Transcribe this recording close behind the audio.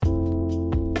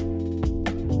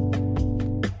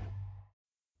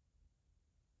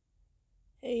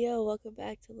Yo, welcome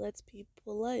back to Let's Be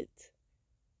Polite.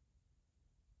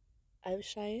 I'm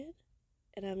Cheyenne,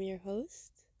 and I'm your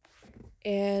host.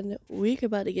 And we're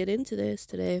about to get into this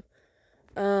today.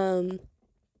 I've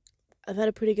had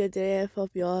a pretty good day. I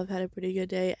hope you all have had a pretty good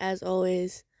day. As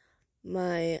always,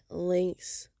 my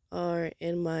links are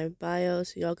in my bio,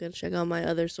 so y'all can check out my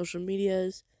other social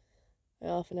medias. I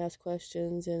often ask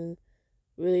questions and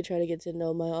really try to get to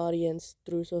know my audience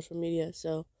through social media.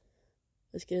 So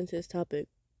let's get into this topic.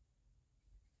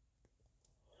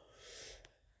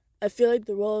 I feel like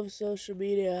the role of social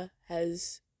media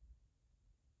has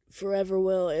forever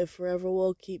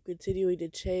will keep continuing to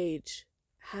change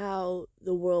how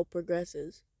the world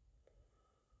progresses.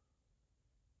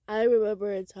 I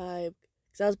remember a time,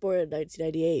 because I was born in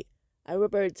 1998, I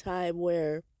remember a time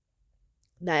where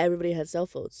not everybody had cell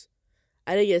phones.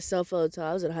 I didn't get a cell phone until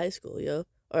I was in high school,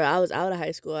 or I was out of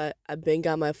high school. I been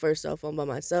got my first cell phone by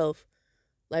myself.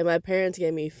 Like, my parents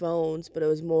gave me phones, but it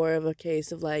was more of a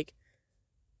case of, like,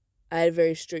 I had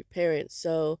very strict parents,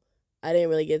 so I didn't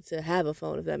really get to have a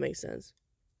phone, if that makes sense.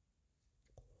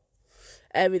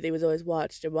 Everything was always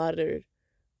watched and monitored.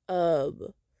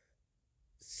 Um,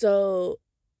 so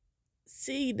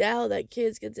see now that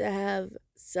kids get to have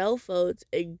cell phones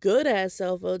and good ass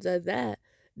cell phones at that.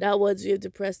 Not once you have to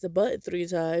press the button 3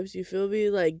 times, you feel me?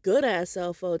 Like good ass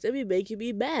cell phones. It be making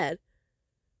me mad.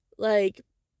 Like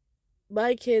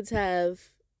my kids have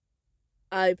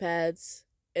iPads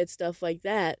and stuff like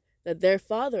that their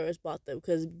father has bought them.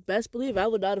 Because best believe I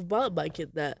would not have bought my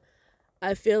kid that.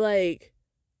 I feel like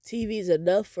TV's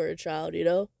enough for a child,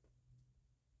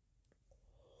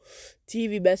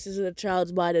 TV messes with a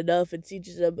child's mind enough and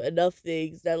teaches them enough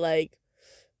things that, like,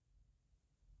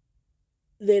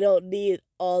 they don't need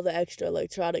all the extra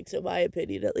electronics, in my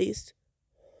opinion, at least.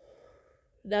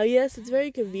 Now, yes, it's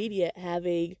very convenient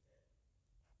having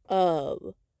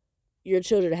your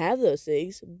children have those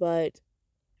things, but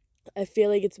I feel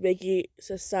like it's making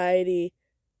society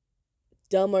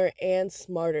dumber and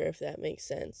smarter, if that makes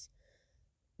sense.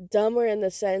 Dumber in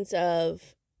the sense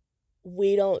of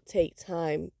we don't take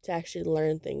time to actually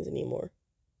learn things anymore.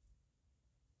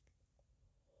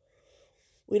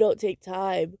 We don't take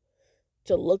time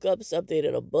to look up something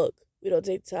in a book. We don't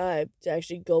take time to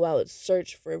actually go out and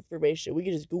search for information. We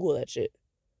can just Google that shit.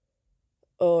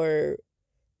 Or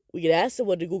we can ask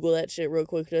someone to Google that shit real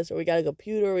quick for us, or we got a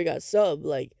computer, we got some.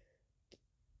 Like,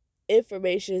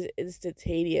 information is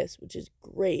instantaneous, which is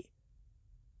great.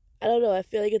 I don't know, I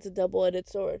feel like it's a double-edged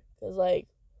sword. Because, like,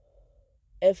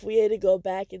 if we had to go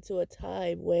back into a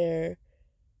time where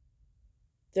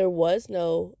there was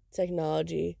no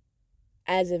technology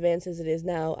as advanced as it is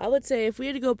now, I would say if we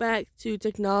had to go back to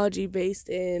technology based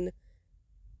in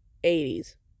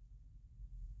 80s,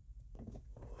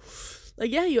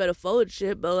 like, yeah, you had a phone and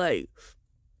shit, but, like,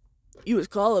 you was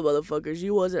calling motherfuckers.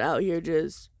 You wasn't out here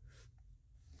just...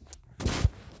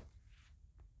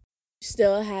 You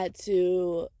still had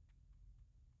to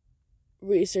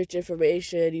research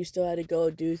information. You still had to go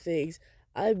do things.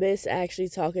 I miss actually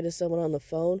talking to someone on the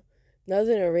phone.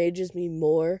 Nothing enrages me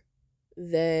more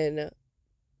than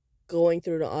going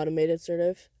through the automated sort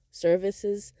of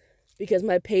services, because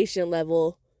my patient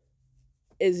level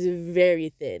is very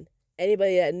thin.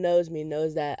 Anybody that knows me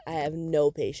knows that I have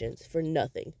no patience for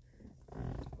nothing.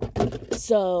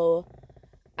 So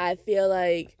I feel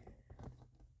like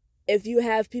if you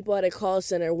have people at a call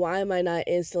center, why am I not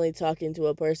instantly talking to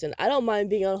a person? I don't mind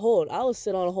being on hold. I will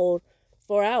sit on hold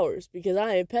for hours because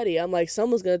I am petty. I'm like,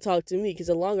 someone's going to talk to me, because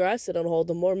the longer I sit on hold,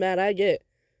 the more mad I get.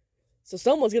 So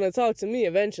someone's going to talk to me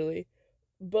eventually.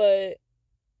 But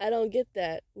I don't get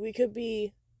that. We could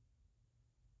be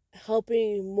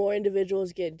helping more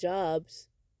individuals get jobs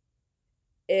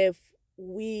if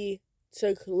we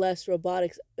took less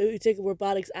robotics. We take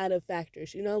robotics out of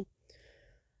factories,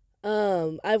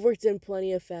 I've worked in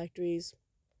plenty of factories.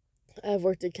 I've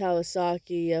worked at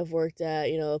Kawasaki. I've worked at,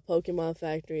 a Pokemon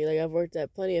factory. Like, I've worked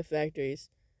at plenty of factories.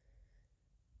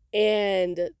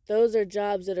 And those are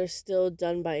jobs that are still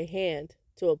done by hand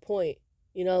to a point.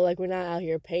 Like, we're not out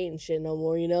here painting shit no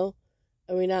more,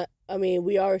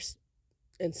 we are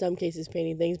in some cases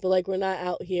painting things, but, like, we're not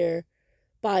out here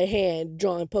by hand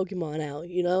drawing Pokemon out.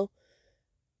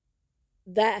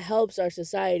 That helps our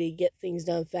society get things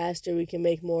done faster. We can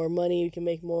make more money. We can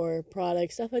make more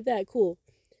products, stuff like that. Cool.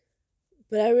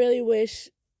 But I really wish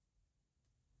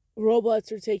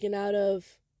robots were taken out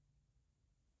of,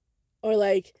 or,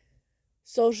 like,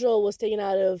 social was taken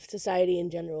out of society in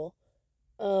general.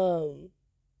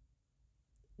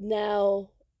 Now,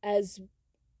 as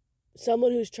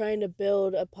someone who's trying to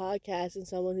build a podcast and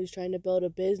someone who's trying to build a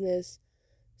business,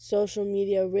 social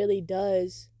media really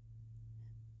does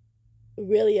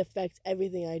really affects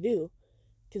everything I do.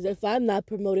 Because if I'm not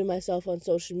promoting myself on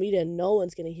social media, no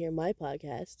one's going to hear my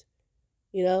podcast,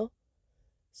 you know?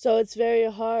 So it's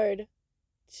very hard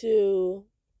to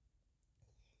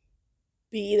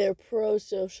be either pro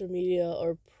social media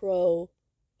or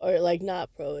like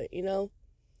not pro it, you know?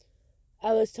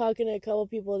 I was talking to a couple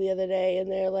people the other day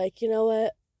and they're like, you know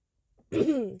what?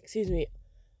 Excuse me.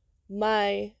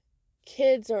 My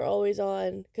kids are always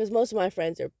on, because most of my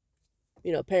friends are,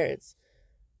 parents.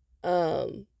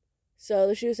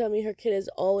 So she was telling me her kid is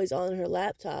always on her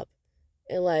laptop.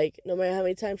 And like, no matter how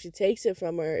many times she takes it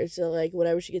from her, it's just like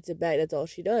whenever she gets it back, that's all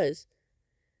she does.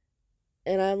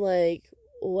 And I'm like,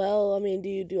 well, I mean, do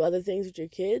you do other things with your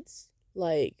kids?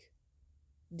 Like,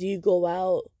 do you go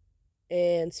out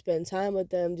and spend time with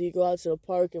them? Do you go out to the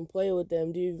park and play with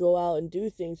them? Do you go out and do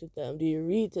things with them? Do you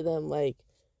read to them? Like,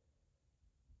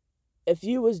 if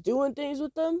you was doing things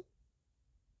with them,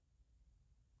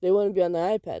 they wouldn't be on the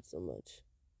iPad so much.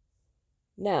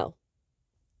 Now,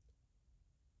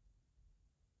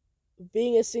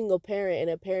 being a single parent and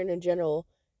a parent in general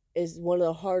is one of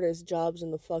the hardest jobs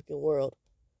in the fucking world.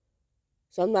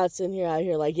 So I'm not sitting here out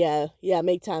here like, yeah,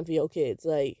 make time for your kids.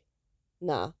 Like,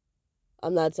 nah.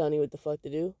 I'm not telling you what the fuck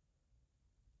to do.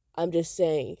 I'm just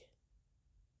saying,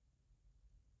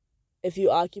 if you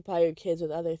occupy your kids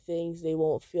with other things, they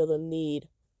won't feel the need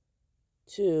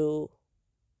to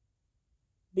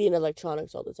be in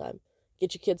electronics all the time.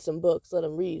 Get your kids some books, let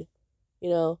them read.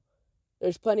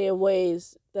 There's plenty of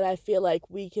ways that I feel like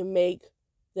we can make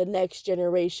the next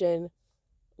generation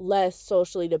less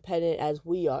socially dependent as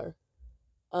we are.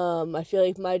 I feel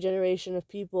like my generation of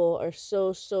people are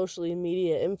so socially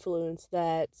media influenced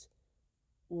that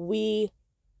we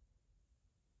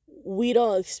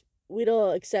don't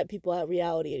accept people at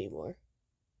reality anymore.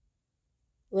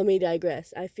 Let me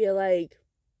digress. I feel like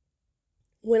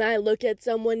when I look at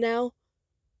someone now,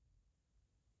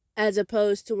 as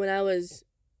opposed to when I was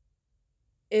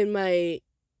in my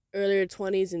earlier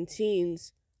 20s and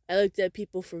teens, I looked at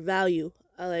people for value.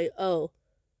 I like, oh,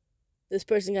 this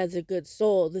person has a good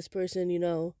soul. This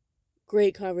person,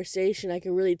 great conversation. I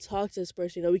can really talk to this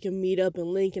person. We can meet up and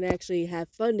link and actually have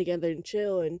fun together and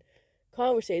chill and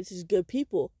conversate. This is good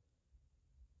people.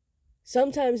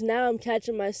 Sometimes now I'm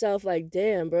catching myself like,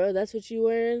 damn, bro, that's what you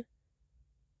wearing?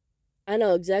 I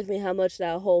know exactly how much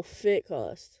that whole fit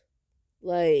cost.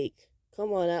 Like,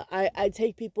 come on. I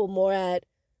take people more at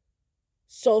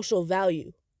social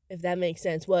value, if that makes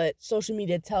sense. What social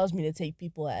media tells me to take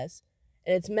people as.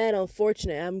 And it's mad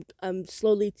unfortunate. I'm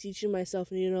slowly teaching myself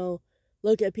to,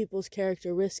 look at people's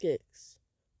characteristics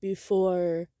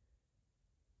before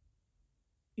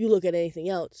you look at anything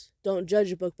else. Don't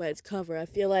judge a book by its cover. I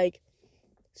feel like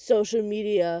social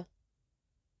media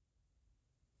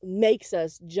makes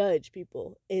us judge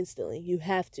people instantly. You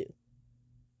have to.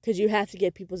 Because you have to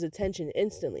get people's attention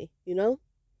instantly,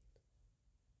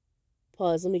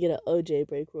 Pause, let me get an OJ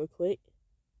break real quick.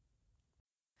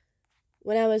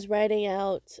 When I was writing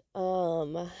out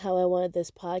how I wanted this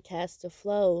podcast to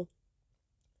flow,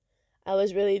 I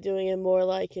was really doing it more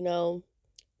like,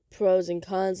 pros and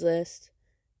cons list.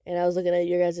 And I was looking at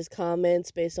your guys'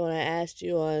 comments based on what I asked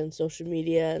you on social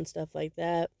media and stuff like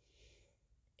that.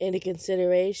 Into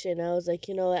consideration, I was like,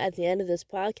 at the end of this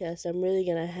podcast, I'm really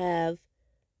going to have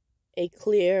a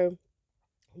clear,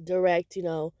 direct,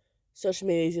 social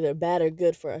media is either bad or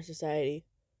good for our society.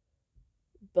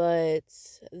 But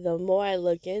the more I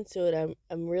look into it,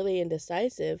 I'm really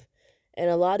indecisive. And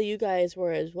a lot of you guys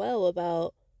were as well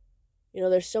about,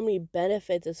 there's so many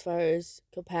benefits as far as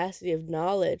capacity of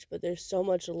knowledge, but there's so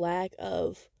much lack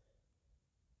of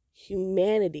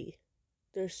humanity.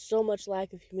 There's so much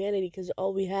lack of humanity because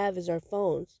all we have is our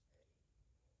phones.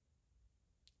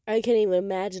 I can't even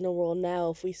imagine a world now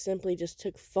if we simply just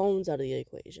took phones out of the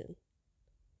equation.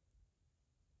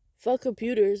 Fuck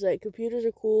computers. Like, computers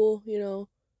are cool,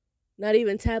 Not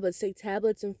even tablets. Take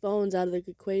tablets and phones out of the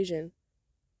equation.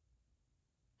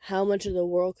 How much of the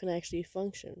world can actually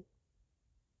function?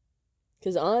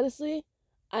 Because honestly,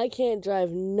 I can't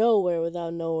drive nowhere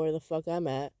without knowing where the fuck I'm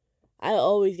at. I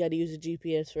always got to use a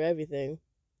GPS for everything,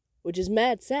 which is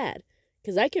mad sad.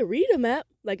 Because I can read a map,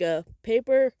 like a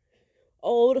paper,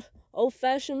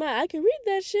 old-fashioned map. I can read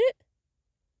that shit.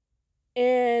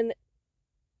 And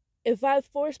if I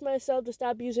force myself to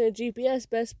stop using a GPS,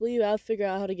 best believe I'll figure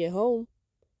out how to get home.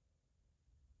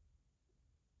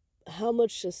 How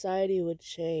much society would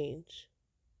change.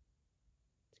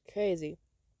 It's crazy.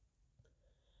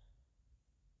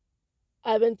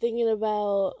 I've been thinking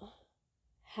about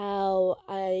how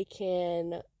I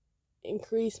can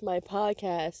increase my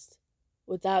podcast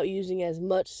without using as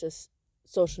much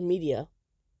social media.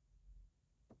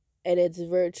 And it's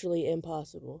virtually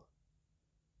impossible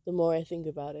the more I think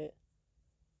about it.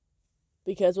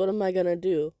 Because what am I going to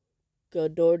do? Go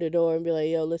door to door and be like,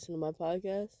 yo, listen to my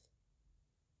podcast?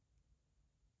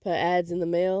 Put ads in the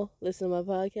mail, listen to my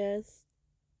podcast?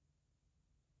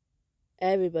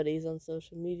 Everybody's on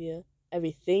social media.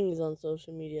 Everything's on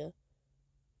social media.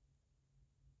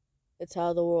 It's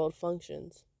how the world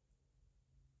functions.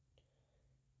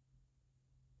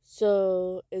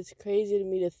 So it's crazy to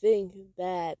me to think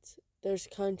that there's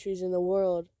countries in the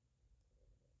world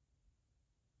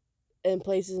and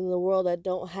places in the world that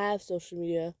don't have social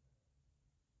media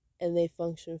and they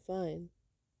function fine.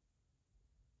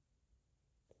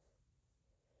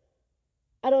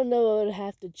 I don't know what would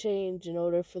have to change in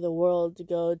order for the world to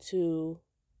go to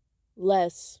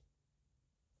less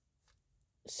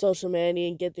social humanity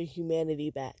and get their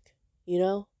humanity back. You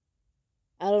know?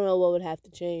 I don't know what would have to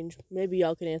change. Maybe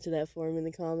y'all can answer that for me in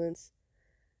the comments.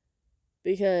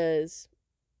 Because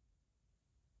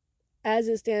as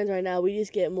it stands right now, we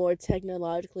just get more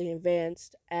technologically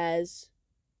advanced, as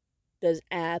does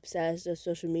apps, as does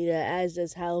social media, as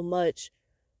does how much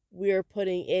we're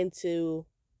putting into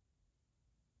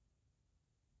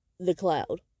the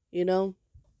cloud, you know?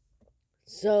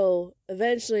 So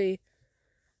eventually,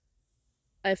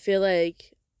 I feel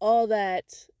like all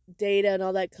that data and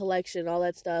all that collection, all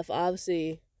that stuff,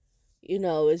 obviously,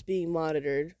 is being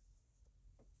monitored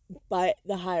by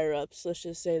the higher ups. Let's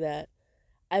just say that.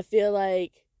 I feel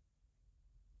like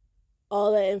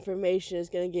all that information is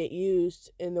going to get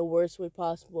used in the worst way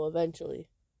possible eventually.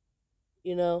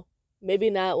 You know? Maybe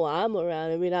not while I'm around,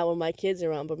 maybe not when my kids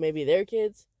are around, but maybe their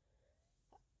kids.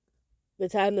 By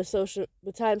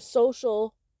the time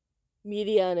social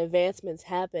media and advancements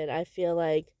happen, I feel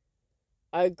like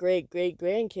our great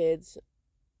grandkids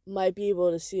might be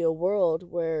able to see a world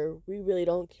where we really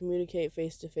don't communicate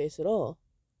face to face at all.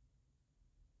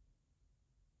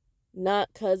 Not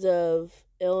because of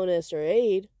illness or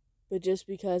aid, but just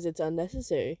because it's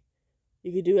unnecessary.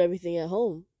 You could do everything at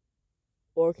home,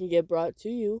 or it can get brought to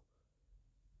you.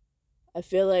 I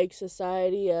feel like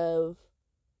society of,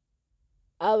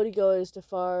 I would go as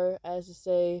far as to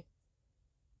say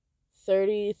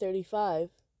 30, 35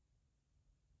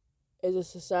 is a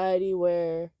society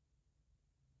where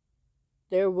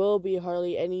there will be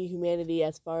hardly any humanity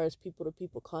as far as people to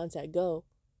people contact go,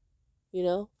 you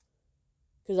know?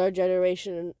 Because our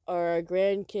generation, or our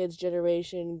grandkids'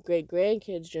 generation, great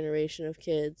grandkids' generation of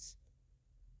kids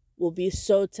will be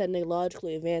so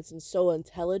technologically advanced and so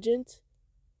intelligent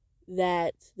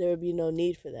that there would be no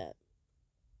need for that.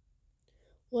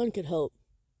 One could hope.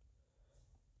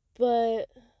 But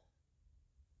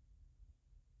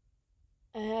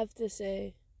I have to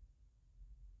say,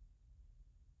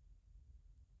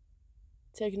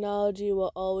 technology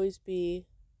will always be,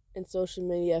 and social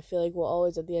media, I feel like will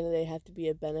always at the end of the day have to be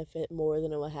a benefit more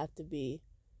than it will have to be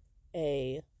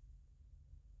a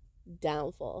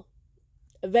downfall.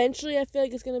 Eventually, I feel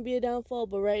like it's going to be a downfall,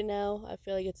 but right now, I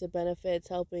feel like it's a benefit. It's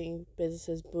helping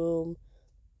businesses boom.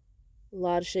 A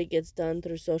lot of shit gets done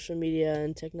through social media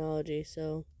and technology,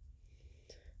 so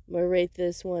I'm going to rate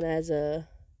this one as a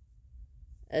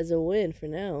win for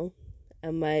now.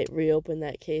 I might reopen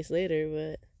that case later,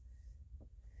 but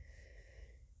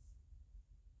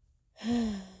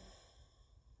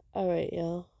alright,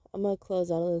 y'all. I'm gonna close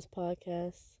out on this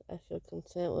podcast. I feel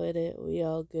content with it. We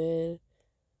all good.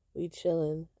 We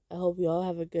chillin'. I hope y'all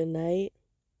have a good night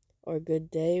or a good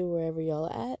day wherever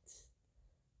y'all at.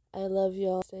 I love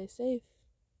y'all. Stay safe.